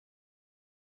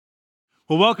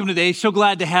Well, welcome today. So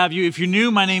glad to have you. If you're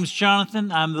new, my name's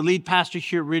Jonathan. I'm the lead pastor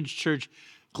here at Ridge Church.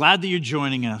 Glad that you're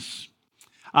joining us.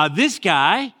 This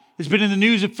guy has been in the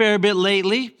news a fair bit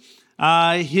lately.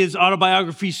 His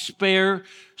autobiography, Spare,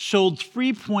 sold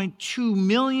 3.2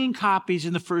 million copies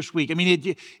in the first week. I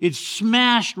mean, it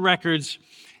smashed records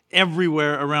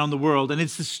everywhere around the world. And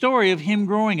it's the story of him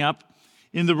growing up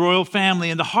in the royal family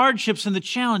and the hardships and the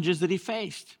challenges that he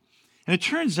faced. And it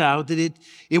turns out that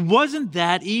it wasn't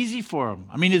that easy for him.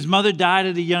 I mean, his mother died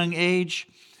at a young age.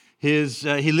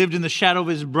 He lived in the shadow of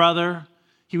his brother.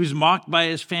 He was mocked by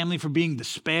his family for being the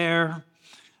spare.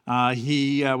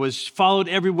 He was followed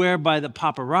everywhere by the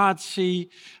paparazzi,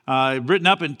 written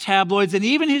up in tabloids, and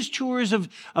even his tours of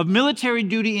military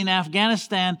duty in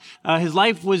Afghanistan, his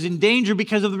life was in danger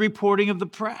because of the reporting of the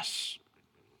press.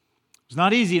 It was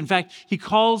not easy. In fact, he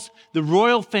calls the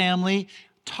royal family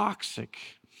toxic.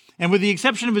 And with the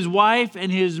exception of his wife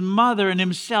and his mother and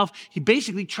himself, he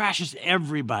basically trashes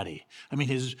everybody. I mean,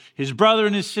 his brother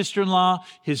and his sister-in-law,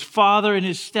 his father and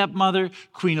his stepmother,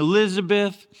 Queen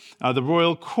Elizabeth, the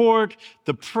royal court,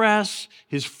 the press,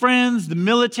 his friends, the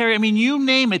military. I mean, you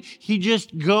name it, he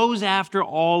just goes after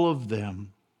all of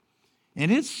them.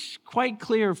 And it's quite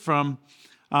clear from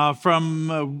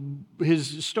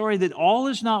his story that all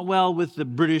is not well with the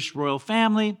British royal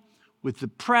family, with the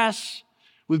press,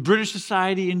 with British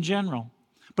society in general.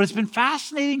 But it's been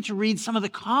fascinating to read some of the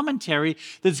commentary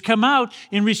that's come out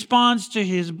in response to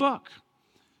his book.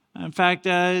 In fact,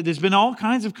 there's been all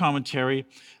kinds of commentary.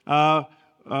 Some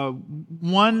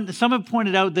have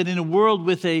pointed out that in a world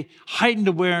with a heightened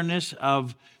awareness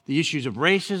of the issues of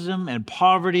racism and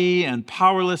poverty and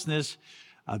powerlessness,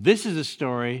 this is a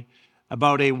story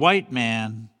about a white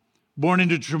man born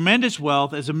into tremendous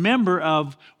wealth as a member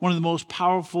of one of the most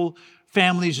powerful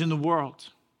families in the world.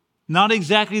 Not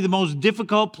exactly the most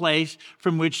difficult place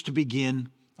from which to begin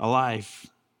a life.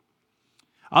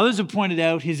 Others have pointed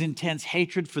out his intense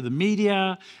hatred for the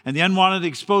media and the unwanted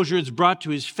exposure it's brought to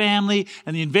his family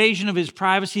and the invasion of his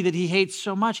privacy that he hates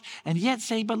so much, and yet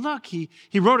say, but look, he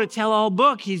wrote a tell-all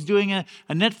book. He's doing a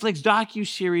Netflix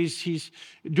docuseries. He's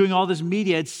doing all this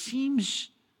media. It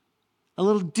seems a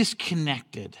little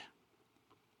disconnected.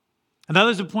 And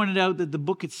others have pointed out that the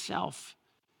book itself,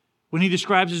 when he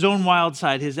describes his own wild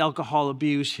side, his alcohol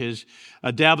abuse, his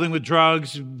dabbling with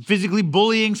drugs, physically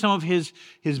bullying some of his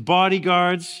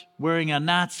bodyguards, wearing a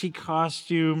Nazi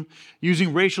costume,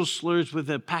 using racial slurs with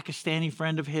a Pakistani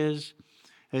friend of his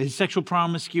sexual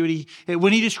promiscuity.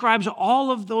 When he describes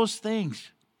all of those things,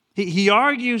 he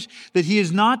argues that he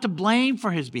is not to blame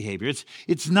for his behavior.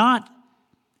 It's not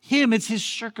him, it's his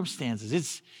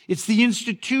circumstances. It's the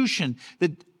institution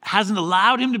that hasn't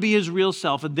allowed him to be his real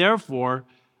self, and therefore,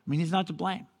 he's not to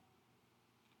blame.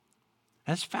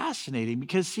 That's fascinating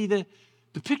because, see, the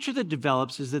picture that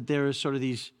develops is that there are sort of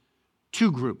these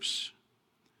two groups.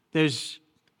 There's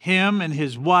him and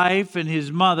his wife and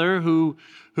his mother who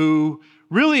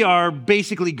really are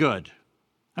basically good.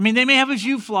 I mean, they may have a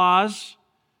few flaws.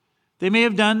 They may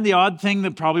have done the odd thing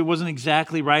that probably wasn't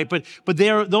exactly right, but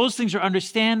those things are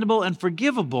understandable and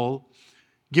forgivable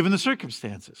given the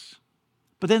circumstances.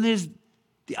 But then there's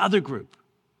the other group.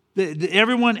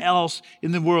 Everyone else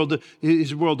in the world,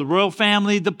 the royal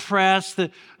family, the press,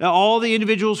 all the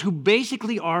individuals who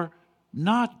basically are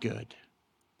not good.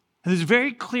 And there's a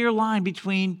very clear line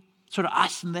between sort of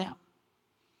us and them.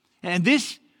 And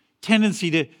this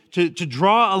tendency to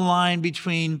draw a line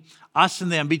between us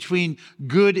and them, between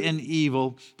good and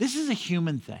evil, this is a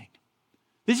human thing.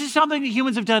 This is something that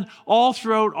humans have done all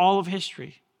throughout all of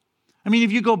history. I mean,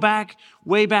 if you go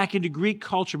way back into Greek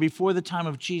culture before the time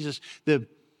of Jesus,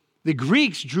 the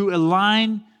Greeks drew a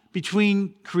line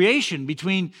between creation,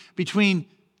 between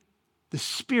the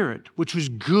spirit, which was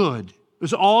good. It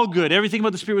was all good. Everything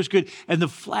about the spirit was good. And the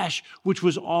flesh, which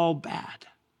was all bad.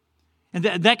 And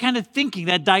that kind of thinking,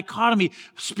 that dichotomy,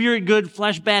 spirit good,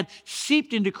 flesh bad,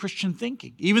 seeped into Christian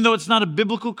thinking, even though it's not a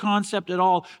biblical concept at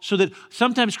all, so that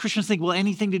sometimes Christians think, well,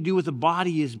 anything to do with the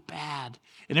body is bad,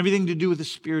 and everything to do with the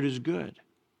spirit is good.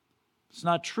 It's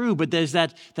not true, but there's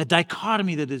that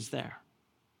dichotomy that is there.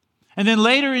 And then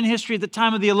later in history, at the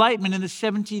time of the Enlightenment in the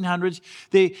 1700s,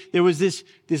 there was this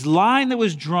line that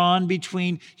was drawn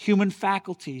between human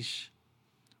faculties.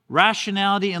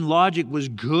 Rationality and logic was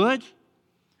good.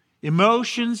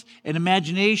 Emotions and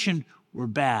imagination were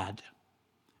bad.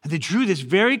 And they drew this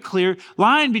very clear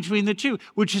line between the two,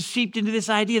 which has seeped into this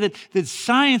idea that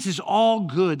science is all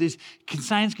good.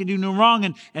 Science can do no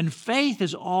wrong, and faith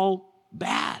is all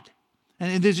bad.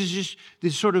 And there's just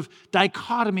this sort of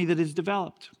dichotomy that is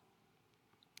developed.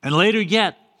 And later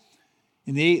yet,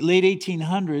 in the late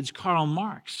 1800s, Karl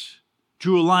Marx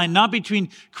drew a line not between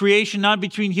creation, not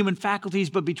between human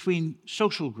faculties, but between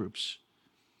social groups.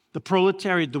 The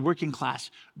proletariat, the working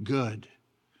class, good.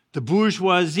 The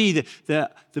bourgeoisie, the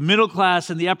middle class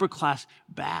and the upper class,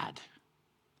 bad.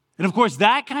 And of course,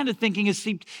 that kind of thinking has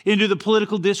seeped into the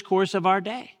political discourse of our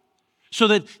day. So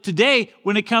that today,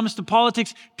 when it comes to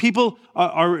politics, people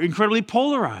are incredibly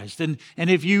polarized. And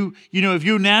if you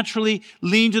naturally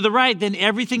lean to the right, then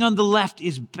everything on the left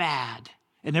is bad.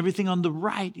 And everything on the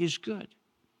right is good.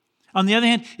 On the other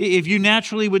hand, if you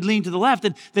naturally would lean to the left,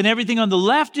 then everything on the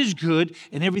left is good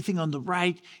and everything on the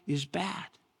right is bad.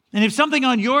 And if something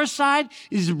on your side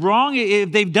is wrong,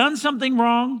 if they've done something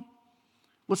wrong,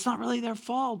 well, it's not really their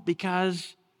fault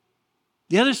because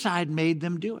the other side made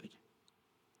them do it.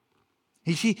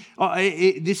 You see,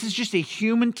 this is just a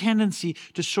human tendency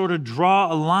to sort of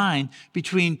draw a line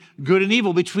between good and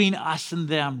evil, between us and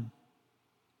them.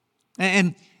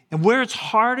 And where it's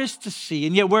hardest to see,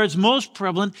 and yet where it's most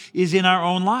prevalent, is in our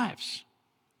own lives.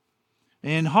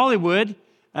 In Hollywood,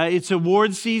 it's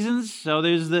award seasons, so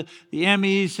there's the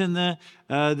Emmys and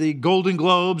the Golden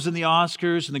Globes and the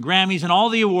Oscars and the Grammys and all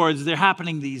the awards. They're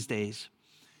happening these days.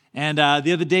 And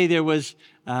the other day there was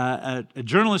a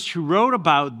journalist who wrote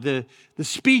about the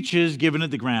speeches given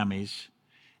at the Grammys.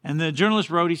 And the journalist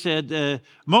wrote, he said,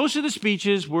 most of the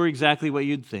speeches were exactly what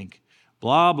you'd think.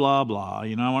 Blah, blah, blah.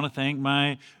 I want to thank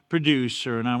my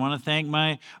producer, and I want to thank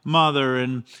my mother,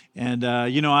 and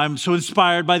I'm so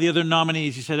inspired by the other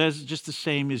nominees. He said, that's just the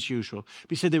same as usual. But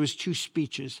he said there was 2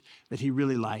 speeches that he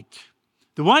really liked.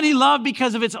 The one he loved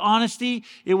because of its honesty,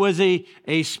 it was a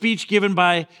speech given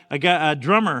by a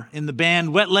drummer in the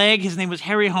band Wet Leg. His name was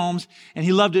Harry Holmes, and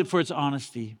he loved it for its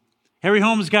honesty. Harry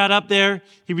Holmes got up there,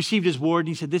 he received his award, and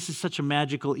he said, this is such a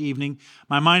magical evening.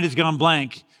 My mind has gone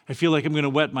blank. I feel like I'm going to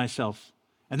wet myself.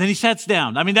 And then he sits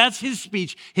down. That's his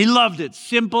speech. He loved it.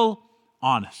 Simple,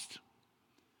 honest.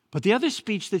 But the other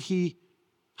speech that he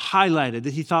highlighted,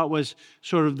 that he thought was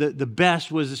sort of the best,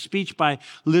 was a speech by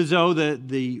Lizzo,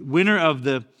 the winner of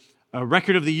the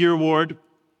Record of the Year award.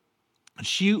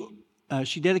 She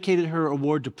dedicated her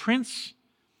award to Prince,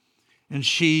 and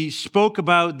she spoke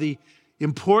about the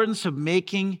importance of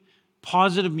making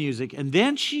positive music. And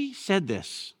then she said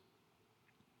this: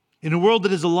 in a world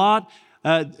that is a lot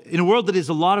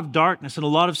of darkness and a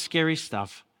lot of scary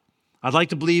stuff, I'd like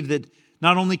to believe that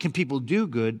not only can people do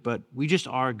good, but we just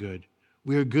are good.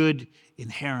 We are good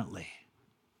inherently.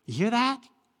 You hear that?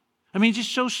 It's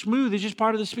just so smooth. It's just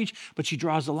part of the speech. But she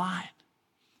draws a line.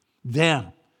 Them,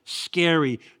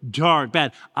 scary, dark,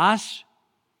 bad. Us,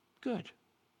 good.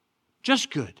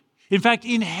 Just good. In fact,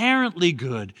 inherently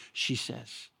good, she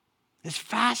says. It's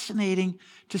fascinating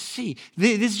to see.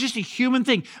 This is just a human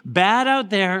thing. Bad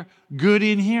out there, good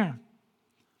in here.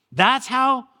 That's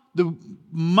how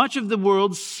much of the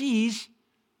world sees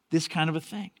this kind of a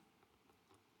thing.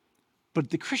 But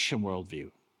the Christian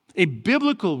worldview, a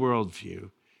biblical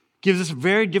worldview, gives us a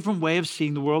very different way of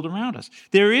seeing the world around us.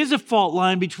 There is a fault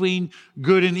line between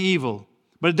good and evil,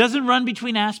 but it doesn't run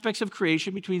between aspects of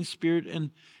creation, between spirit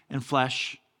and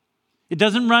flesh. It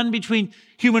doesn't run between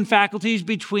human faculties,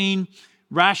 between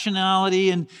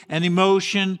rationality and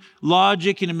emotion,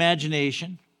 logic and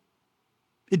imagination.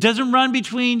 It doesn't run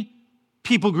between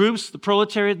people groups, the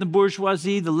proletariat and the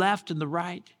bourgeoisie, the left and the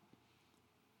right.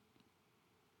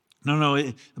 No.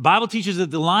 The Bible teaches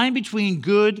that the line between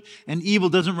good and evil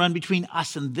doesn't run between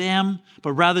us and them,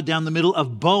 but rather down the middle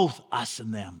of both us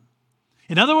and them.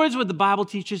 In other words, what the Bible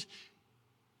teaches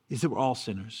is that we're all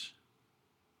sinners.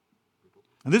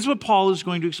 And this is what Paul is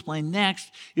going to explain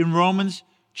next in Romans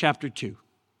chapter 2.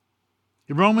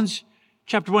 In Romans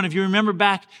chapter 1, if you remember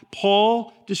back,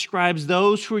 Paul describes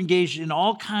those who are engaged in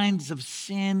all kinds of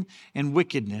sin and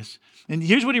wickedness. And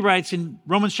here's what he writes in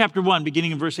Romans chapter 1,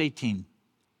 beginning in verse 18.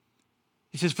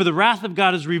 He says, "For the wrath of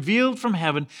God is revealed from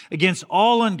heaven against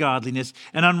all ungodliness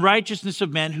and unrighteousness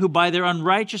of men who by their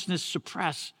unrighteousness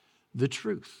suppress the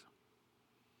truth."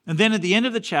 And then at the end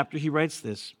of the chapter, he writes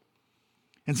this: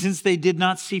 "And since they did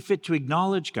not see fit to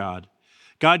acknowledge God,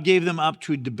 God gave them up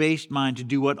to a debased mind to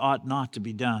do what ought not to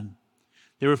be done.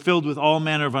 They were filled with all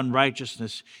manner of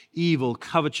unrighteousness, evil,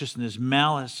 covetousness,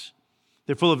 malice.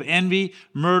 They're full of envy,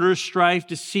 murder, strife,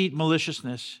 deceit,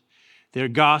 maliciousness. They're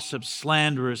gossips,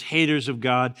 slanderers, haters of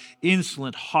God,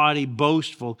 insolent, haughty,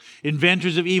 boastful,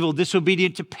 inventors of evil,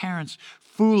 disobedient to parents,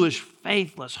 foolish,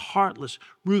 faithless, heartless,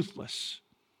 ruthless."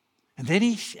 And then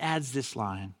he adds this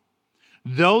line: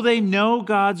 "Though they know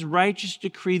God's righteous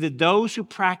decree that those who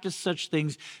practice such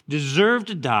things deserve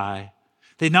to die,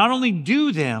 they not only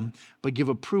do them, but give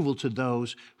approval to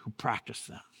those who practice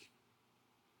them."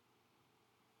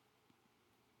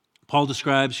 Paul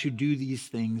describes who do these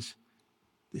things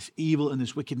this evil and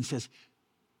this wickedness, says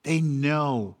they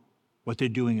know what they're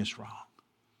doing is wrong.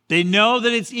 They know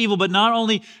that it's evil, but not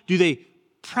only do they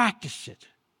practice it,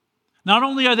 not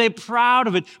only are they proud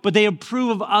of it, but they approve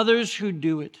of others who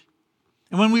do it.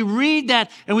 And when we read that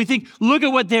and we think, look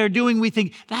at what they're doing, we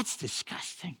think, that's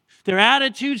disgusting. Their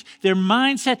attitudes, their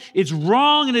mindset, it's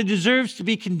wrong and it deserves to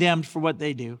be condemned for what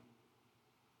they do.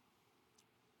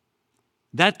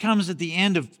 That comes at the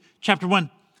end of chapter 1.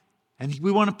 And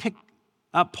we want to pick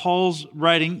up Paul's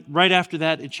writing right after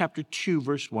that in chapter 2,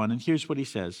 verse 1. And here's what he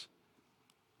says.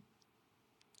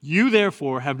 You,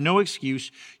 therefore, have no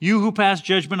excuse, you who pass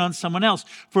judgment on someone else.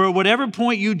 For at whatever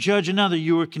point you judge another,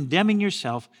 you are condemning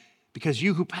yourself, because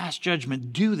you who pass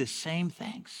judgment do the same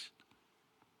things.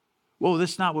 Whoa,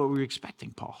 that's not what we were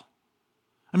expecting, Paul.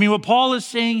 I mean, what Paul is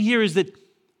saying here is that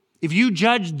if you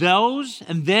judge those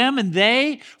and them and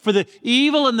they for the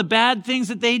evil and the bad things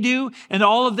that they do and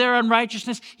all of their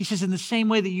unrighteousness, he says, in the same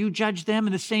way that you judge them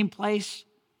in the same place,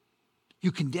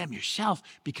 you condemn yourself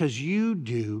because you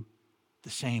do the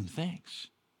same things.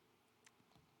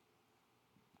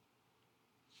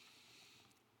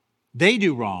 They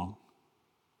do wrong,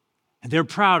 and they're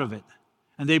proud of it,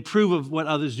 and they approve of what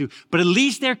others do. But at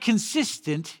least they're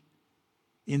consistent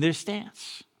in their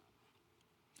stance.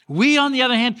 We, on the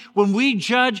other hand, when we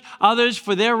judge others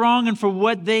for their wrong and for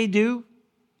what they do,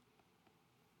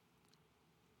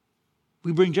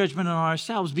 we bring judgment on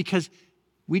ourselves because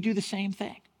we do the same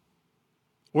thing,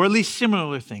 or at least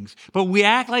similar things. But we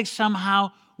act like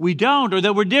somehow we don't, or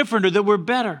that we're different, or that we're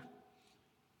better.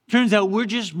 Turns out we're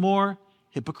just more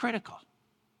hypocritical.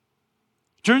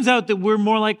 Turns out that we're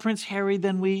more like Prince Harry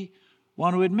than we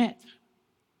want to admit.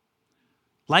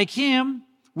 Like him,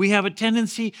 we have a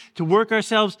tendency to work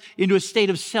ourselves into a state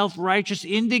of self-righteous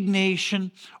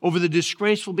indignation over the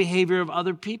disgraceful behavior of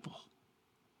other people.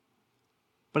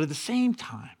 But at the same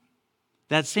time,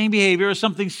 that same behavior or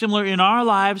something similar in our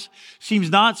lives seems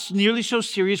not nearly so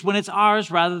serious when it's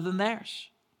ours rather than theirs.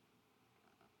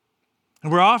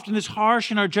 And we're often as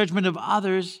harsh in our judgment of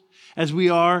others as we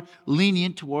are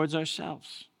lenient towards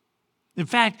ourselves. In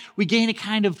fact, we gain a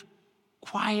kind of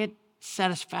quiet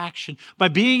satisfaction by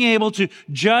being able to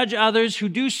judge others who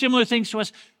do similar things to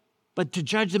us, but to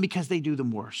judge them because they do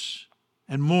them worse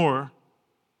and more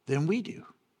than we do.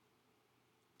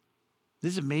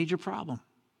 This is a major problem.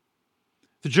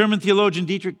 The German theologian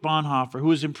Dietrich Bonhoeffer, who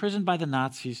was imprisoned by the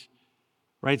Nazis,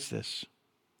 writes this: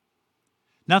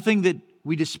 nothing that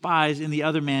we despise in the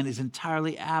other man is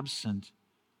entirely absent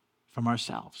from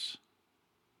ourselves.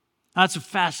 That's a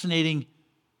fascinating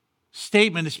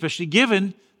statement, especially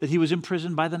given that he was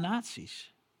imprisoned by the Nazis.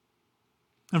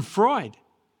 And Freud,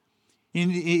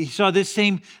 he saw this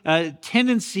same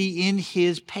tendency in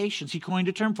his patients. He coined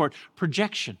a term for it,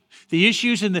 projection. The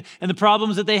issues and the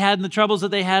problems that they had and the troubles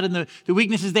that they had and the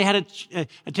weaknesses they had a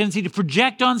tendency to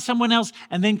project on someone else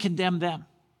and then condemn them.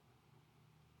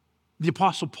 The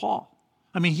Apostle Paul,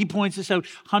 I mean, he points this out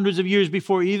hundreds of years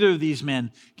before either of these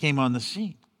men came on the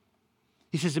scene.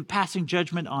 He says, in passing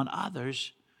judgment on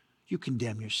others, you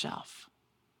condemn yourself.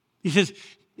 He says,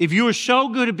 if you are so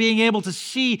good at being able to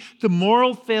see the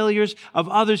moral failures of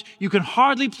others, you can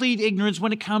hardly plead ignorance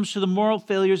when it comes to the moral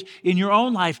failures in your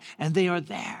own life, and they are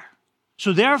there.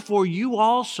 So therefore, you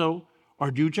also are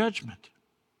due judgment.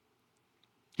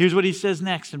 Here's what he says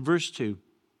next in verse 2.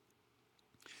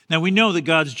 Now we know that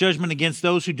God's judgment against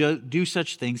those who do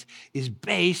such things is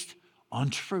based on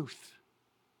truth.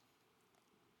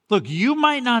 Look, you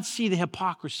might not see the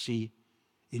hypocrisy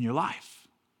in your life,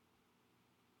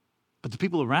 but the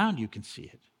people around you can see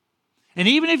it. And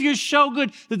even if you're so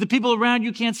good that the people around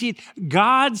you can't see it,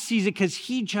 God sees it because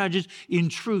he judges in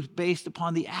truth based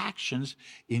upon the actions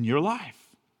in your life.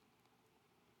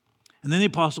 And then the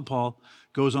Apostle Paul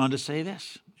goes on to say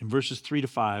this in verses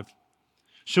 3-5.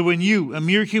 So when you, a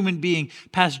mere human being,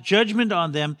 pass judgment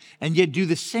on them and yet do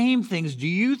the same things, do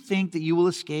you think that you will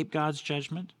escape God's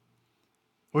judgment?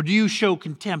 Or do you show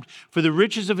contempt for the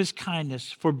riches of his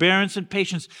kindness, forbearance, and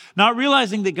patience, not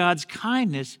realizing that God's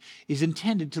kindness is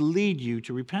intended to lead you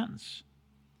to repentance?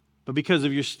 But because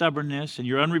of your stubbornness and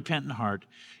your unrepentant heart,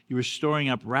 you are storing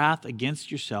up wrath against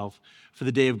yourself for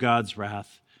the day of God's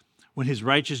wrath, when his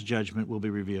righteous judgment will be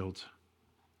revealed.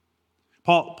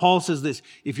 Paul says this: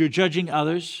 if you're judging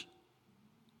others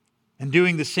and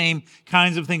doing the same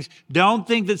kinds of things, don't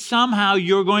think that somehow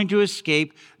you're going to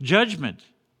escape judgment.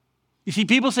 You see,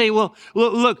 people say, well,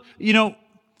 look,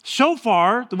 so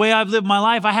far, the way I've lived my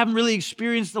life, I haven't really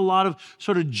experienced a lot of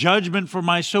sort of judgment for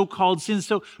my so-called sins,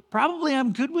 so probably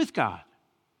I'm good with God.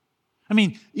 I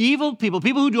mean, evil people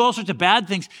who do all sorts of bad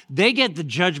things, they get the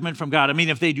judgment from God. I mean,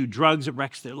 if they do drugs, it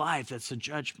wrecks their life. That's a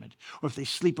judgment. Or if they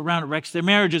sleep around, it wrecks their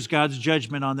marriage. It's God's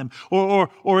judgment on them. Or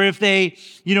if they,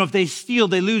 if they steal,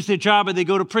 they lose their job or they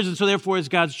go to prison. So therefore, it's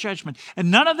God's judgment.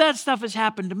 And none of that stuff has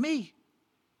happened to me.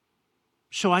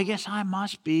 So I guess I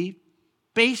must be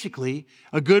basically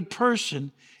a good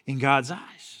person in God's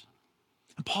eyes.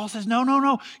 And Paul says,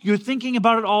 no, you're thinking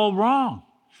about it all wrong.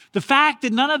 The fact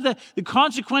that none of the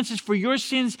consequences for your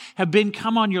sins have been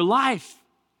come on your life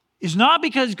is not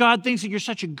because God thinks that you're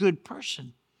such a good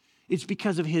person. It's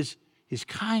because of his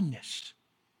kindness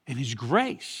and his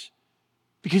grace.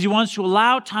 Because he wants to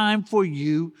allow time for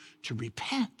you to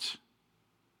repent.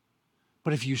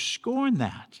 But if you scorn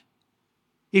that,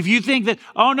 if you think that,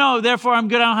 oh no, therefore I'm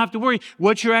good, I don't have to worry,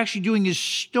 what you're actually doing is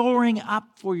storing up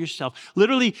for yourself.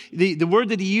 Literally, the word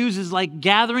that he uses is like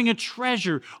gathering a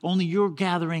treasure, only you're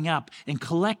gathering up and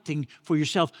collecting for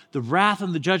yourself the wrath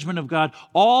and the judgment of God,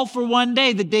 all for one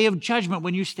day, the day of judgment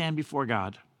when you stand before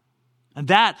God. And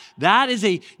that is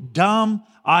a dumb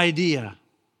idea.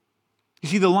 You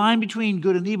see, the line between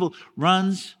good and evil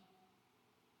runs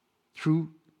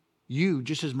through you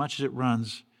just as much as it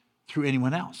runs through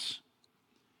anyone else.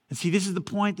 And see, this is the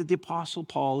point that the Apostle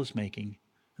Paul is making.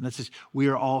 And that's this: we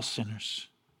are all sinners.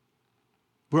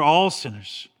 We're all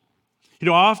sinners.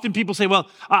 Often people say, well,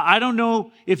 I don't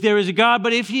know if there is a God,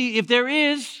 but if there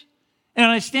is, and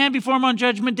I stand before him on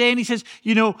Judgment Day and he says,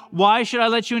 why should I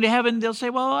let you into heaven? They'll say,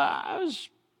 well, I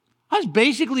was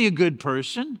basically a good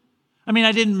person. I mean,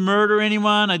 I didn't murder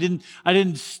anyone. I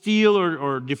didn't steal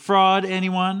or defraud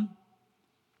anyone.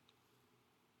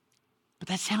 But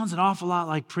that sounds an awful lot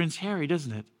like Prince Harry,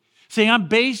 doesn't it? Saying I'm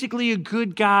basically a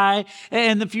good guy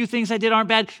and the few things I did aren't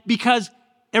bad because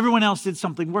everyone else did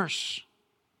something worse.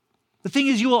 The thing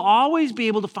is, you will always be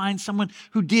able to find someone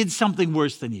who did something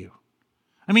worse than you.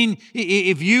 I mean,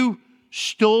 if you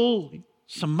stole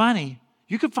some money,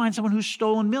 you could find someone who's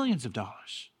stolen millions of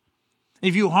dollars.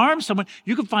 If you harm someone,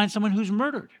 you could find someone who's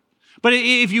murdered. But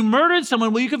if you murdered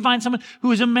someone, well, you can find someone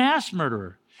who is a mass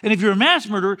murderer. And if you're a mass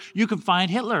murderer, you can find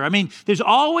Hitler. I mean, there's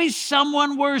always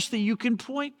someone worse that you can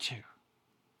point to.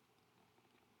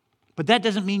 But that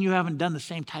doesn't mean you haven't done the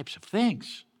same types of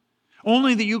things.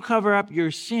 Only that you cover up your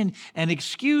sin and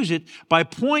excuse it by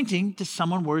pointing to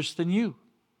someone worse than you.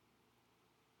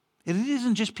 And it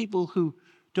isn't just people who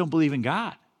don't believe in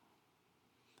God.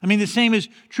 I mean, the same is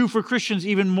true for Christians,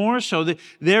 even more so. That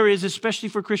there is, especially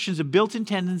for Christians, a built-in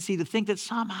tendency to think that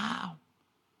somehow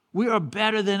we are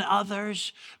better than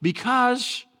others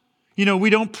because, we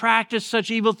don't practice such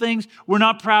evil things. We're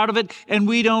not proud of it, and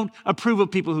we don't approve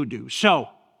of people who do. So,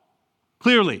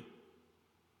 clearly,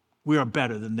 we are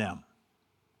better than them.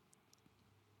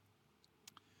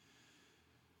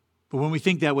 But when we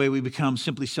think that way, we become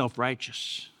simply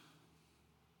self-righteous,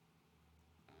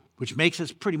 which makes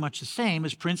us pretty much the same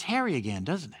as Prince Harry again,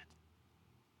 doesn't it?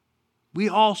 We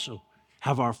also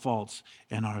have our faults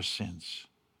and our sins.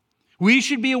 We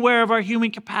should be aware of our human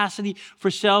capacity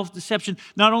for self-deception,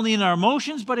 not only in our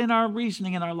emotions, but in our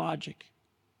reasoning and our logic.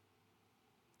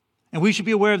 And we should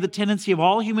be aware of the tendency of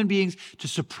all human beings to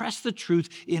suppress the truth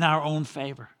in our own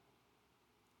favor.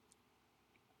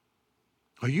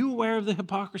 Are you aware of the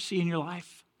hypocrisy in your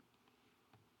life?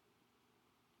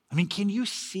 I mean, can you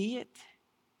see it?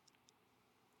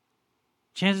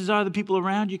 Chances are the people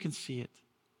around you can see it.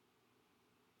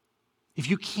 If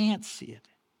you can't see it,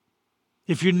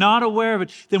 if you're not aware of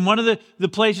it, then one of the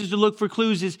places to look for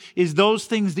clues is those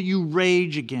things that you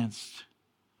rage against.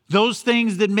 Those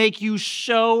things that make you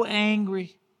so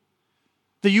angry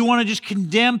that you want to just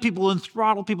condemn people and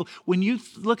throttle people. When you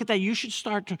look at that, you should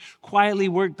start to quietly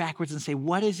work backwards and say,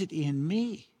 what is it in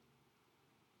me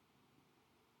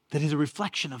that is a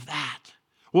reflection of that?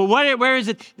 Well, where is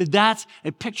it that that's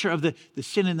a picture of the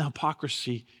sin and the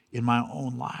hypocrisy in my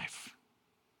own life?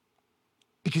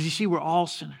 Because you see, we're all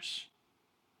sinners.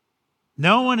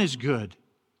 No one is good.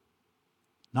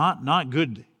 Not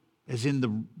good as in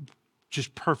the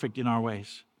just perfect in our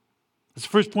ways. That's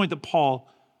the first point that Paul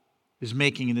is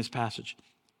making in this passage.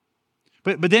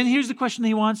 But then here's the question that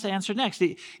he wants to answer next.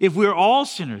 If we're all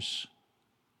sinners,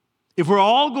 if we're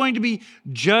all going to be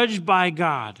judged by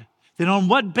God, then on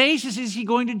what basis is he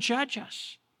going to judge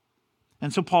us?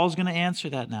 And so Paul's going to answer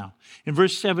that now. In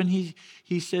verse 7,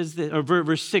 he says that, or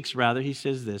verse 6 rather, he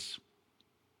says this: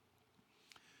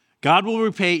 God will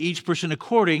repay each person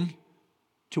according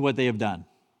to what they have done.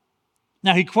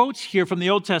 Now, he quotes here from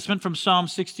the Old Testament, from Psalm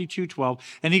 62:12,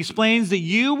 and he explains that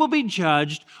you will be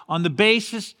judged on the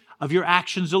basis of your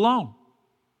actions alone.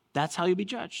 That's how you'll be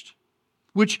judged.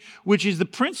 which is the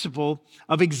principle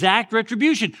of exact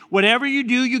retribution. Whatever you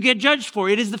do, you get judged for.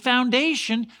 It is the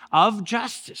foundation of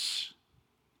justice.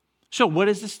 So what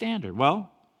is the standard?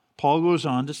 Well, Paul goes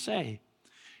on to say,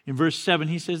 in verse 7,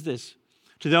 he says this,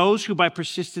 to those who by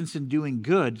persistence in doing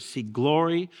good seek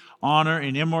glory, honor,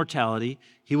 and immortality,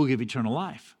 he will give eternal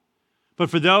life. But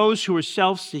for those who are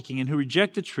self-seeking and who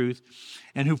reject the truth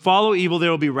and who follow evil, there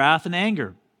will be wrath and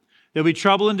anger. There will be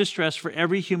trouble and distress for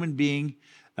every human being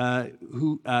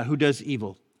who does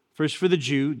evil. First for the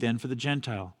Jew, then for the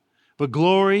Gentile. But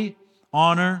glory,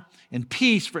 honor, and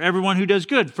peace for everyone who does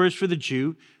good. First for the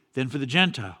Jew, then for the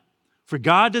Gentile. For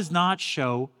God does not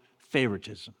show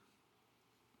favoritism.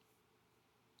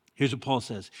 Here's what Paul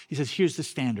says. He says, here's the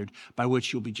standard by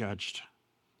which you'll be judged.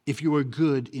 If you are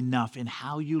good enough in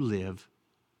how you live,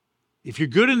 if you're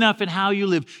good enough in how you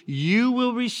live, you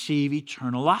will receive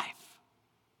eternal life.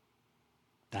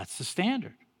 That's the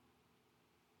standard.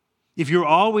 If you're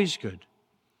always good,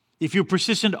 if you're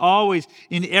persistent always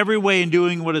in every way in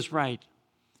doing what is right,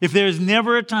 if there is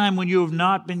never a time when you have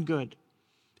not been good,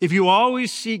 if you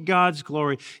always seek God's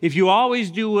glory, if you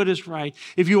always do what is right,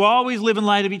 if you always live in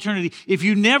light of eternity, if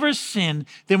you never sin,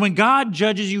 then when God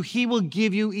judges you, he will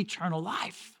give you eternal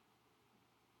life.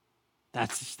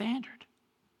 That's the standard.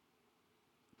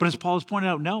 But as Paul has pointed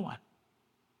out, no one,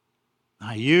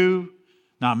 not you,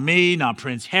 not me, not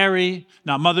Prince Harry,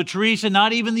 not Mother Teresa,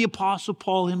 not even the Apostle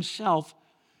Paul himself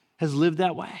has lived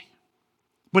that way.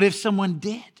 But if someone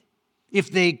did, if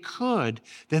they could,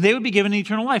 then they would be given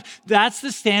eternal life. That's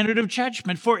the standard of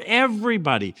judgment for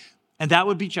everybody, and that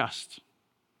would be just.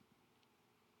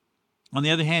 On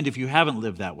the other hand, if you haven't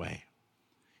lived that way,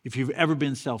 if you've ever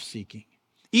been self-seeking,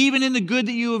 even in the good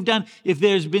that you have done, if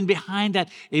there's been behind that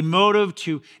a motive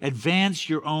to advance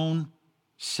your own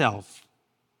self,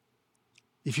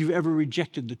 if you've ever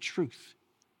rejected the truth,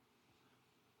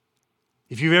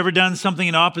 if you've ever done something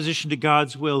in opposition to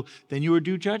God's will, then you are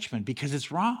due judgment because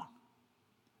it's wrong.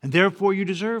 And therefore you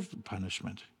deserve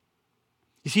punishment.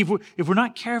 You see, if we're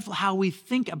not careful how we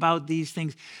think about these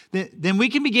things, then we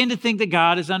can begin to think that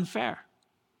God is unfair.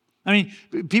 I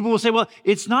mean, people will say, well,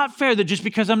 it's not fair that just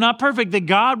because I'm not perfect, that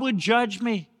God would judge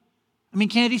me. I mean,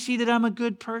 can't he see that I'm a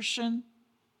good person?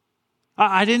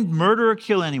 I didn't murder or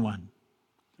kill anyone.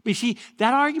 But you see,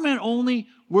 that argument only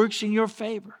works in your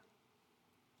favor.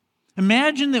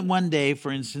 Imagine that one day,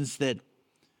 for instance, that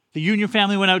you and your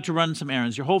family went out to run some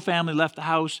errands. Your whole family left the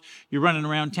house. You're running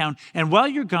around town. And while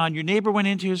you're gone, your neighbor went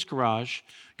into his garage,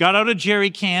 got out a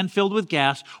jerry can filled with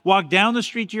gas, walked down the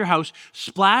street to your house,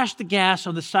 splashed the gas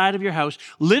on the side of your house,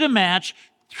 lit a match,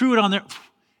 threw it on there,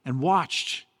 and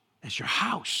watched as your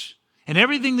house and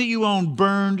everything that you owned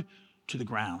burned to the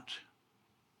ground.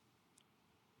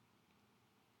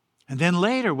 And then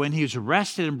later, when he was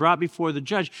arrested and brought before the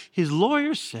judge, his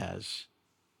lawyer says,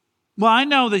 well, I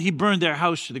know that he burned their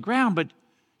house to the ground, but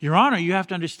Your Honor, you have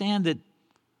to understand that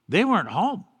they weren't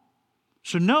home.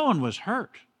 So no one was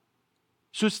hurt.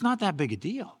 So it's not that big a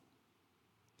deal.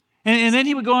 And then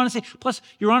he would go on and say, plus,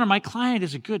 Your Honor, my client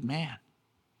is a good man.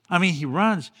 I mean, he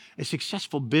runs a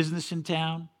successful business in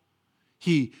town.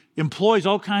 He employs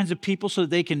all kinds of people so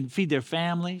that they can feed their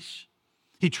families.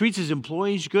 He treats his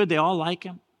employees good. They all like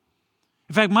him.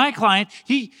 In fact, my client,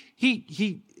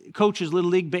 he coaches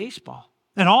Little League Baseball.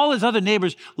 And all his other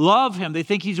neighbors love him. They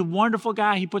think he's a wonderful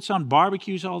guy. He puts on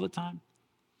barbecues all the time.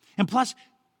 And plus,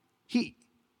 he's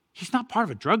not part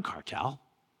of a drug cartel.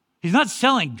 He's not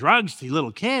selling drugs to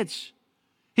little kids.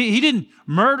 He didn't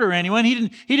murder anyone. He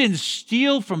didn't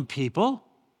steal from people.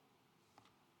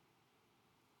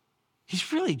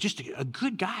 He's really just a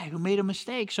good guy who made a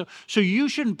mistake. So you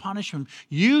shouldn't punish him.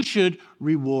 You should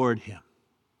reward him.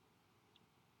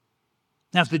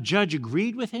 Now, if the judge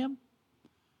agreed with him,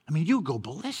 I mean, you would go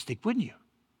ballistic, wouldn't you?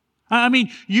 I mean,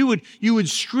 you would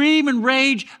scream and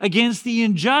rage against the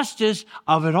injustice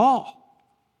of it all.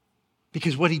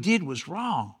 Because what he did was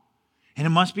wrong, and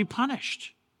it must be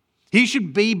punished. He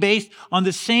should be based on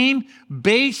the same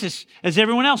basis as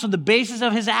everyone else, on the basis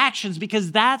of his actions,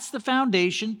 because that's the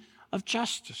foundation of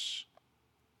justice.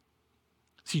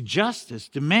 See, justice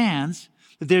demands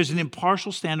that there's an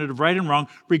impartial standard of right and wrong,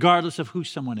 regardless of who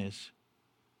someone is.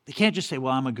 They can't just say,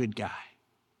 well, I'm a good guy.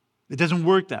 It doesn't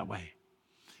work that way.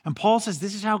 And Paul says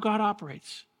this is how God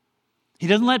operates. He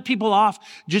doesn't let people off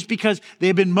just because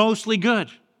they've been mostly good.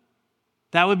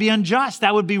 That would be unjust.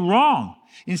 That would be wrong.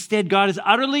 Instead, God is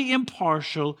utterly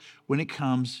impartial when it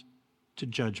comes to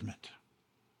judgment.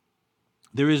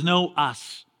 There is no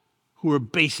us who are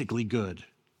basically good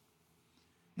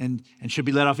and should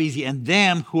be let off easy, and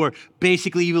them who are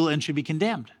basically evil and should be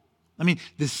condemned. I mean,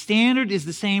 the standard is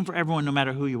the same for everyone, no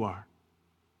matter who you are.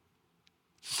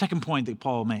 Second point that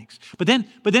Paul makes. But then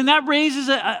that raises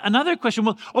another question.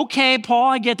 Well, okay,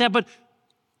 Paul, I get that, but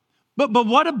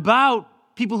what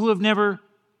about people who have never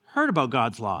heard about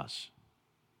God's laws?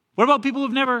 What about people who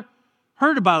have never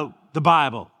heard about the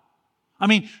Bible? I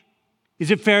mean,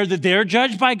 is it fair that they're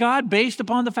judged by God based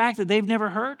upon the fact that they've never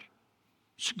heard?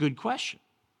 It's a good question.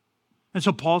 And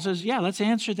so Paul says, yeah, let's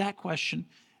answer that question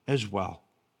as well.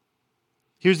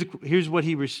 Here's what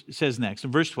he says next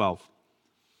in verse 12.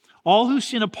 All who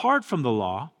sin apart from the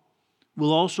law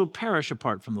will also perish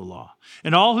apart from the law.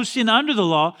 And all who sin under the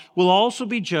law will also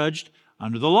be judged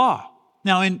under the law.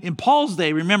 Now, in Paul's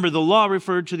day, remember, the law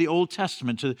referred to the Old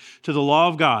Testament, to the law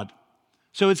of God.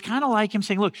 So it's kind of like him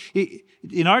saying, look,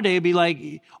 in our day, it'd be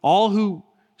like all who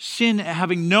sin,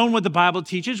 having known what the Bible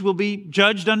teaches, will be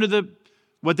judged under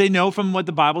what they know from what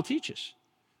the Bible teaches.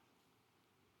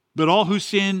 But all who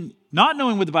sin not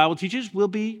knowing what the Bible teaches will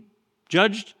be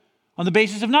judged on the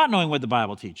basis of not knowing what the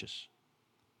Bible teaches.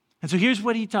 And so here's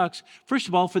what he talks. First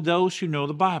of all, for those who know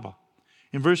the Bible.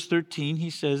 In verse 13, he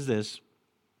says this.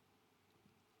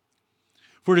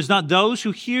 For it is not those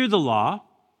who hear the law,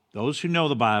 those who know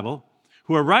the Bible,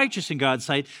 who are righteous in God's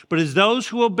sight, but it is those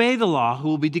who obey the law who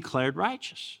will be declared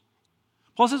righteous.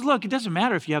 Paul says, look, it doesn't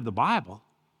matter if you have the Bible.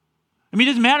 I mean,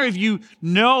 it doesn't matter if you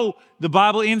know the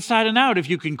Bible inside and out, if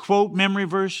you can quote memory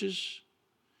verses,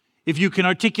 if you can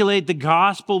articulate the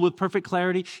gospel with perfect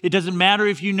clarity. It doesn't matter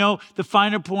if you know the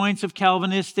finer points of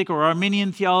Calvinistic or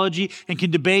Arminian theology and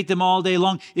can debate them all day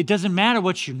long. It doesn't matter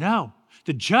what you know.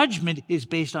 The judgment is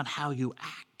based on how you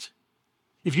act.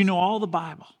 If you know all the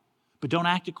Bible, but don't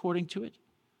act according to it,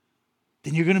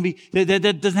 then you're going to be,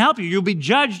 that doesn't help you. You'll be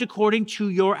judged according to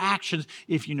your actions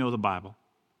if you know the Bible.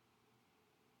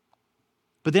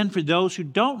 But then for those who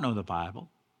don't know the Bible,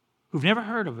 who've never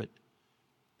heard of it,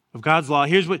 of God's law,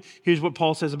 here's what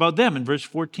Paul says about them in verse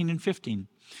 14 and 15.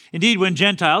 Indeed, when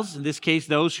Gentiles, in this case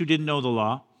those who didn't know the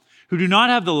law, who do not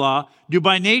have the law, do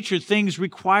by nature things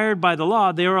required by the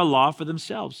law, they are a law for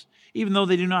themselves, even though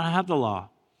they do not have the law.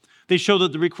 They show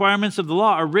that the requirements of the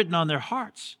law are written on their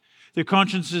hearts, their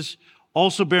consciences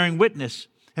also bearing witness,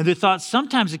 and their thoughts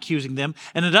sometimes accusing them,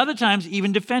 and at other times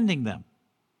even defending them.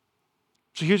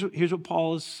 So here's what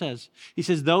Paul says. He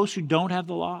says, those who don't have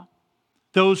the law,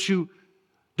 those who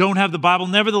don't have the Bible,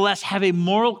 nevertheless have a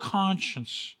moral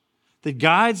conscience that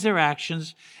guides their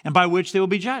actions and by which they will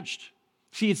be judged.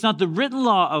 See, it's not the written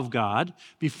law of God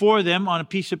before them on a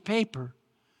piece of paper,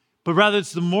 but rather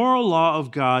it's the moral law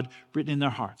of God written in their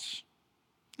hearts.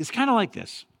 It's kind of like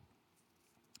this.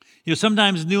 You know,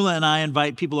 sometimes Nuala and I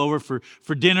invite people over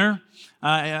for dinner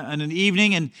in an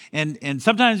evening, and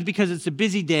sometimes because it's a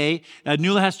busy day,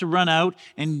 Nuala has to run out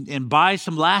and buy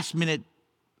some last minute,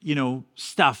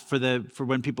 stuff for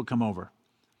when people come over.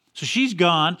 So she's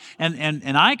gone,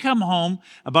 and I come home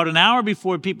about an hour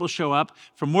before people show up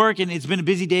from work, and it's been a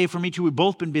busy day for me too. We've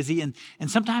both been busy, and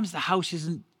sometimes the house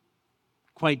isn't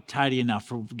quite tidy enough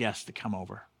for guests to come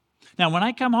over. Now, when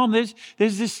I come home, there's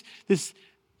this.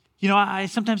 I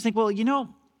sometimes think, well,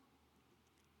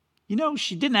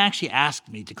 she didn't actually ask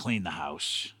me to clean the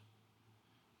house.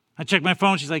 I check my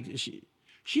phone. She's like, she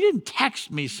didn't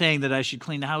text me saying that I should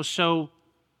clean the house. So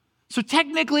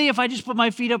technically, if I just put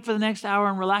my feet up for the next hour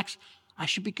and relax, I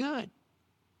should be good.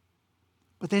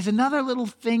 But there's another little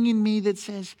thing in me that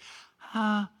says,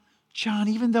 John,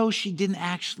 even though she didn't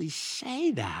actually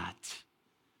say that,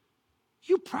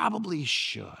 you probably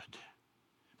should.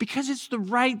 Because it's the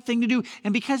right thing to do.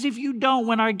 And because if you don't,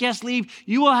 when our guests leave,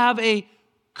 you will have a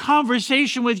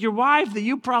conversation with your wife that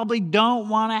you probably don't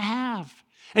want to have.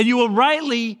 And you will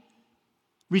rightly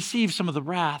receive some of the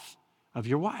wrath of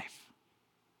your wife.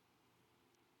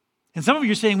 And some of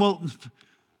you are saying, well,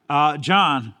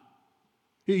 John,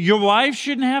 your wife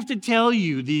shouldn't have to tell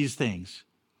you these things.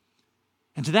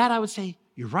 And to that I would say,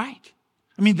 you're right.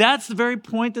 I mean, that's the very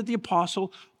point that the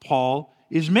Apostle Paul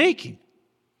is making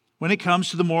when it comes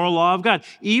to the moral law of God.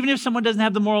 Even if someone doesn't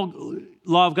have the moral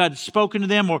law of God spoken to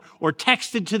them or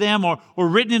texted to them or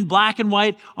written in black and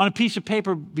white on a piece of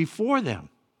paper before them,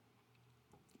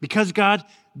 because God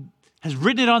has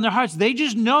written it on their hearts, they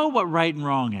just know what right and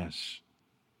wrong is.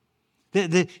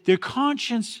 Their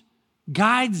conscience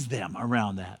guides them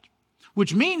around that,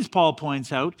 which means, Paul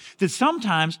points out, that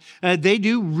sometimes they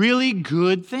do really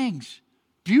good things,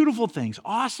 beautiful things,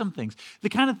 awesome things, the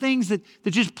kind of things that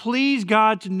just please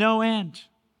God to no end.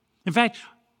 In fact,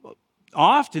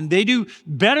 often they do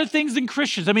better things than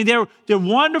Christians. I mean, they're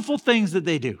wonderful things that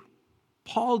they do.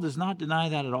 Paul does not deny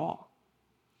that at all.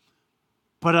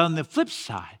 But on the flip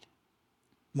side,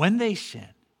 when they sin,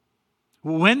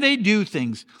 when they do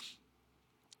things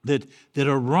that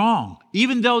are wrong,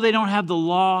 even though they don't have the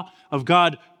law of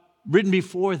God written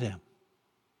before them.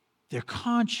 Their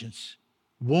conscience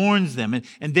warns them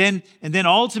and then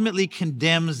ultimately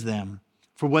condemns them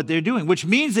for what they're doing, which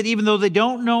means that even though they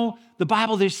don't know the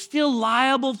Bible, they're still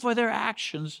liable for their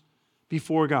actions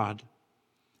before God.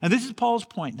 And this is Paul's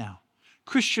point now.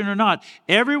 Christian or not,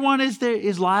 everyone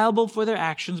is liable for their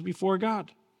actions before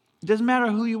God. It doesn't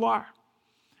matter who you are.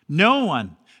 No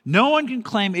one can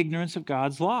claim ignorance of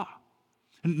God's law.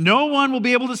 No one will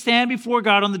be able to stand before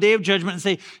God on the day of judgment and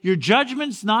say, your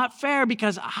judgment's not fair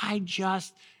because I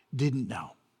just didn't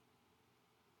know.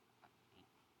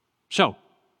 So,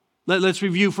 let's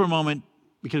review for a moment,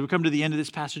 because we come to the end of this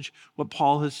passage, what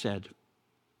Paul has said.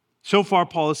 So far,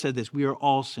 Paul has said this: we are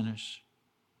all sinners.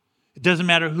 It doesn't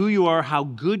matter who you are, how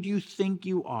good you think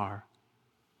you are.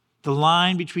 The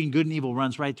line between good and evil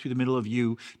runs right through the middle of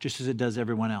you, just as it does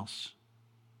everyone else.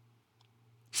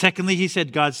 Secondly, he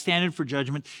said God's standard for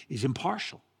judgment is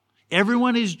impartial.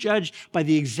 Everyone is judged by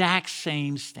the exact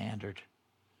same standard.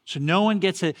 So no one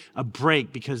gets a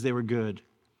break because they were good.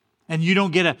 And you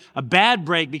don't get a bad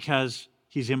break because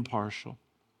he's impartial.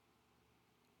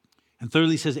 And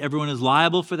thirdly, he says everyone is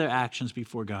liable for their actions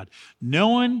before God. No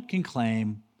one can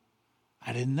claim,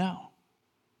 I didn't know.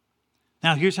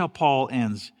 Now, here's how Paul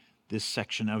ends this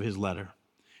section of his letter.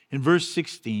 In verse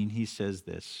 16, he says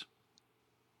this: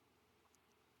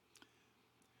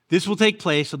 this will take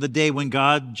place on the day when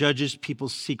God judges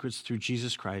people's secrets through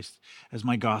Jesus Christ, as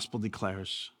my gospel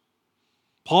declares.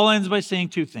 Paul ends by saying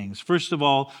two things. First of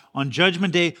all, on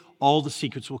Judgment Day, all the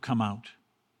secrets will come out.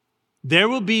 There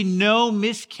will be no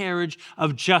miscarriage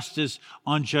of justice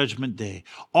on Judgment Day.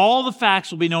 All the facts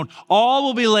will be known. All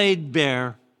will be laid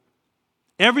bare.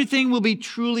 Everything will be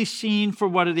truly seen for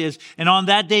what it is. And on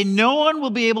that day, no one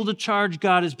will be able to charge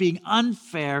God as being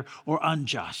unfair or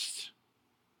unjust.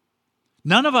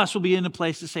 None of us will be in a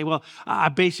place to say, well, I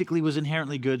basically was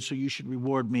inherently good, so you should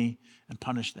reward me and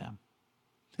punish them.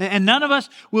 And none of us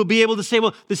will be able to say,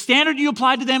 well, the standard you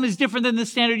applied to them is different than the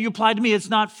standard you applied to me. It's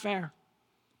not fair.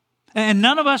 And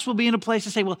none of us will be in a place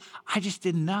to say, well, I just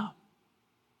didn't know.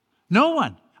 No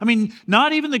one. I mean,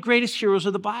 not even the greatest heroes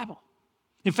of the Bible.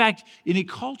 In fact, in a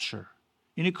culture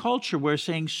where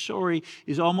saying sorry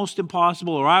is almost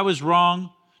impossible, or I was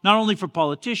wrong, not only for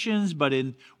politicians, but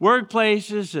in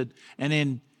workplaces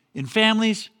and in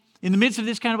families, in the midst of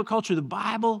this kind of a culture, the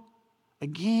Bible,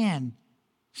 again,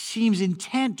 seems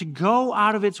intent to go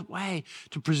out of its way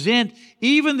to present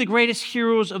even the greatest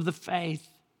heroes of the faith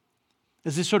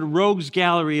as this sort of rogues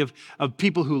gallery of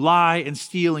people who lie and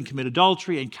steal and commit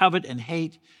adultery and covet and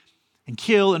hate and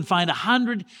kill and find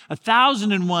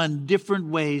 1,001 different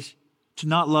ways to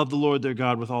not love the Lord their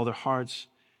God with all their hearts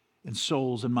and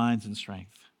souls and minds and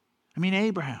strength. I mean,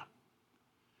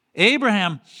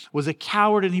 Abraham was a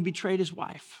coward and he betrayed his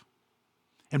wife.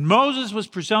 And Moses was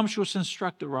presumptuous and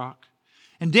struck the rock.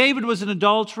 And David was an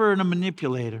adulterer and a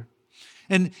manipulator.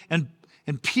 And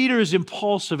Peter is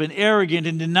impulsive and arrogant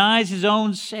and denies his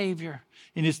own Savior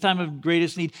in his time of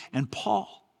greatest need. And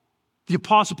Paul, the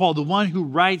Apostle Paul, the one who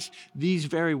writes these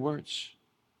very words,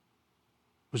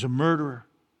 was a murderer.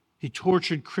 He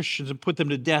tortured Christians and put them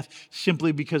to death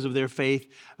simply because of their faith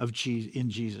in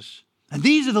Jesus. And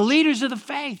these are the leaders of the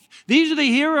faith. These are the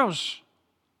heroes.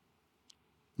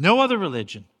 No other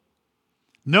religion,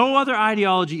 no other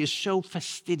ideology is so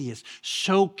fastidious,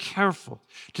 so careful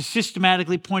to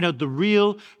systematically point out the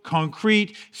real,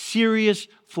 concrete, serious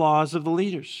flaws of the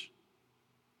leaders.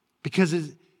 Because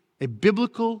a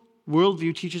biblical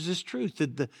worldview teaches this truth,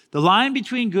 that the line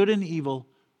between good and evil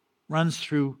runs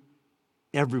through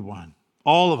everyone,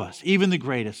 all of us, even the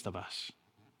greatest of us.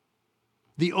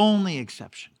 The only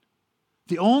exception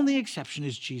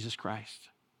is Jesus Christ.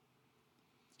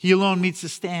 He alone meets the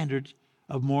standard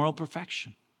of moral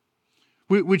perfection,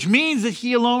 which means that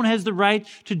he alone has the right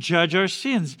to judge our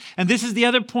sins. And this is the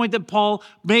other point that Paul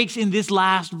makes in this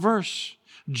last verse.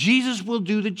 Jesus will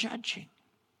do the judging,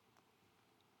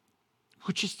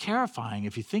 which is terrifying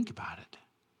if you think about it,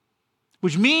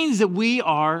 which means that we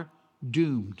are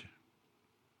doomed.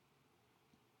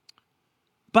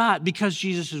 But because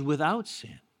Jesus is without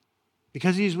sin,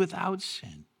 because he is without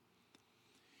sin,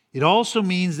 it also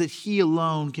means that he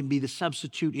alone can be the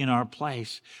substitute in our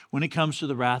place when it comes to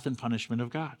the wrath and punishment of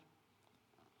God.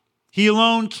 He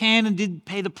alone can and did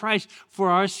pay the price for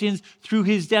our sins through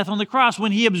his death on the cross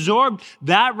when he absorbed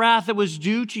that wrath that was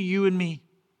due to you and me.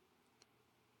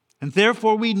 And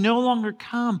therefore, we no longer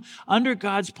come under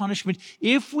God's punishment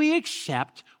if we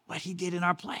accept what he did in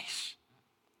our place.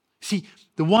 See,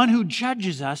 the one who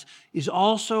judges us is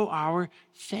also our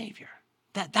Savior.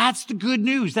 That's the good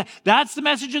news. That's the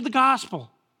message of the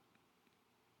gospel.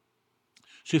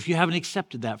 So if you haven't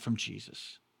accepted that from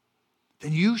Jesus,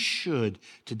 then you should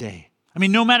today. I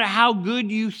mean, no matter how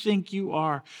good you think you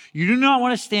are, you do not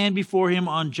want to stand before him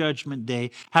on Judgment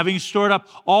Day, having stored up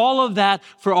all of that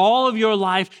for all of your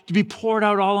life to be poured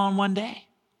out all on one day.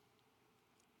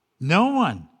 No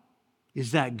one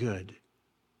is that good.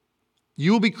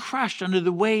 You will be crushed under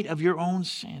the weight of your own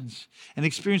sins and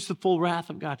experience the full wrath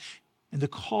of God. And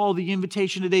the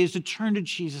invitation today is to turn to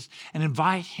Jesus and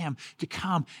invite him to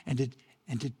come and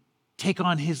to take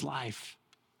on his life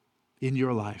in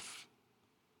your life.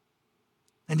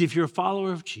 And if you're a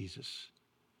follower of Jesus,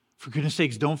 for goodness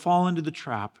sakes, don't fall into the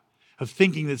trap of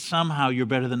thinking that somehow you're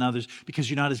better than others because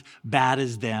you're not as bad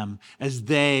as them, as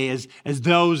they, as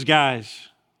those guys.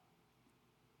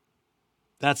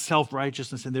 That's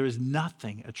self-righteousness, and there is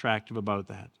nothing attractive about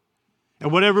that.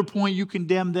 At whatever point you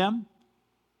condemn them,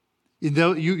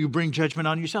 you bring judgment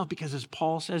on yourself because, as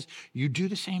Paul says, you do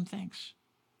the same things.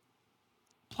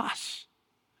 Plus,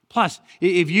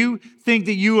 if you think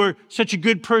that you are such a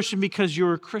good person because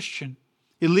you're a Christian,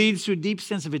 it leads to a deep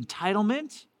sense of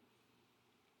entitlement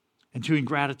and to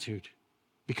ingratitude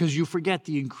because you forget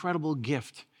the incredible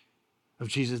gift of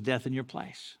Jesus' death in your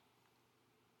place.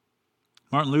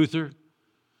 Martin Luther,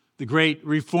 the great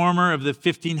reformer of the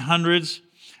 1500s,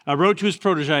 wrote to his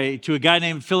protege, to a guy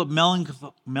named Philip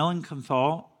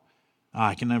Melanchthon,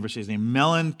 I can never say his name,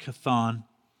 Melanchthon,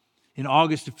 in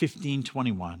August of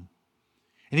 1521.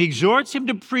 And he exhorts him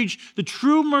to preach the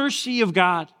true mercy of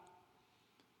God.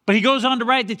 But he goes on to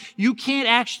write that you can't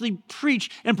actually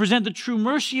preach and present the true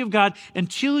mercy of God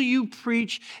until you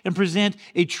preach and present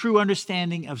a true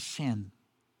understanding of sin,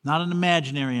 not an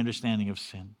imaginary understanding of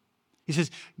sin. He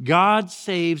says, God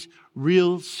saves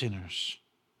real sinners,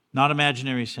 not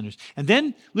imaginary sinners. And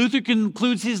then Luther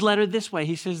concludes his letter this way.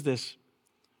 He says this,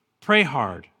 pray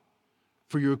hard,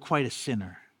 for you're quite a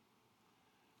sinner.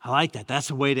 I like that.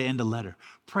 That's a way to end a letter.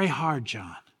 Pray hard,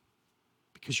 John,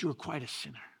 because you're quite a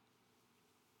sinner.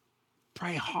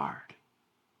 Pray hard,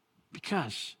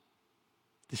 because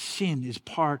the sin is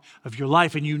part of your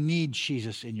life, and you need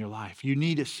Jesus in your life. You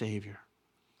need a Savior.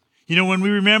 You know, when we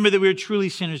remember that we're truly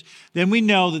sinners, then we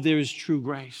know that there is true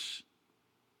grace.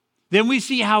 Then we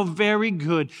see how very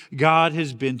good God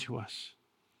has been to us.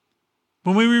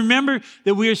 When we remember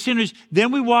that we are sinners,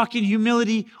 then we walk in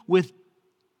humility with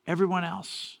everyone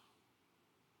else.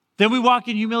 Then we walk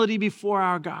in humility before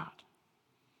our God.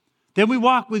 Then we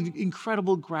walk with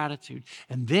incredible gratitude.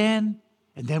 And then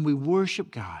we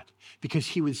worship God because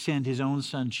he would send his own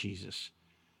son, Jesus,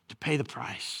 to pay the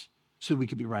price so we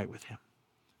could be right with him.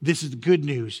 This is the good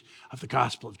news of the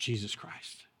gospel of Jesus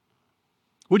Christ.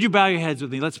 Would you bow your heads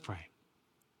with me? Let's pray.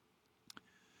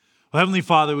 Well, Heavenly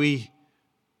Father, we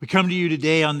come to you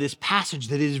today on this passage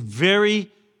that is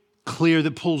very clear,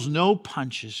 that pulls no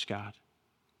punches, God.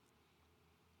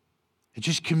 It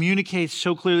just communicates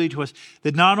so clearly to us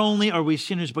that not only are we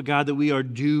sinners, but God, that we are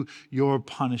due your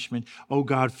punishment. Oh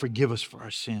God, forgive us for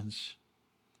our sins.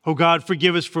 Oh God,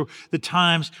 forgive us for the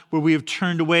times where we have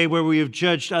turned away, where we have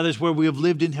judged others, where we have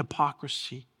lived in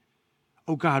hypocrisy.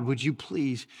 Oh God, would you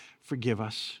please forgive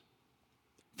us?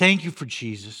 Thank you for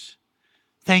Jesus.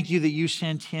 Thank you that you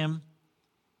sent him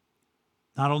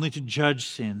not only to judge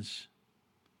sins,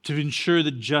 to ensure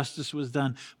that justice was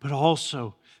done, but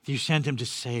also that you sent him to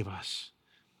save us,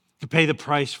 to pay the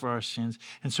price for our sins.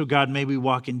 And so, God, may we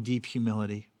walk in deep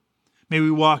humility. May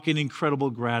we walk in incredible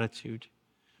gratitude.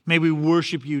 May we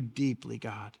worship you deeply,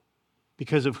 God,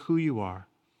 because of who you are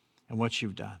and what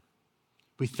you've done.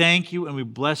 We thank you and we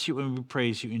bless you and we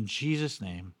praise you in Jesus'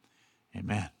 name.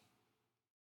 Amen.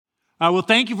 Well,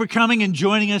 thank you for coming and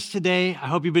joining us today. I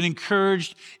hope you've been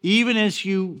encouraged, even as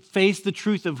you face the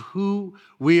truth of who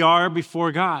we are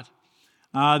before God.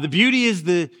 The beauty is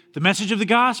the message of the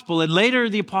gospel. And later,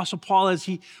 the Apostle Paul, as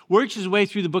he works his way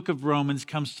through the book of Romans,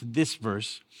 comes to this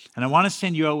verse. And I want to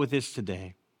send you out with this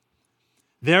today.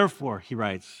 Therefore, he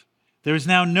writes, there is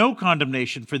now no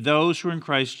condemnation for those who are in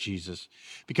Christ Jesus,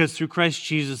 because through Christ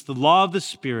Jesus, the law of the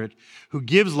Spirit who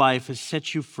gives life has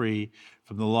set you free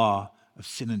from the law of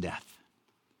sin and death.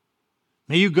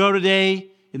 May you go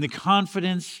today in the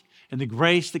confidence and the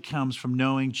grace that comes from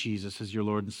knowing Jesus as your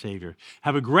Lord and Savior.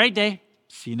 Have a great day.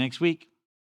 See you next week.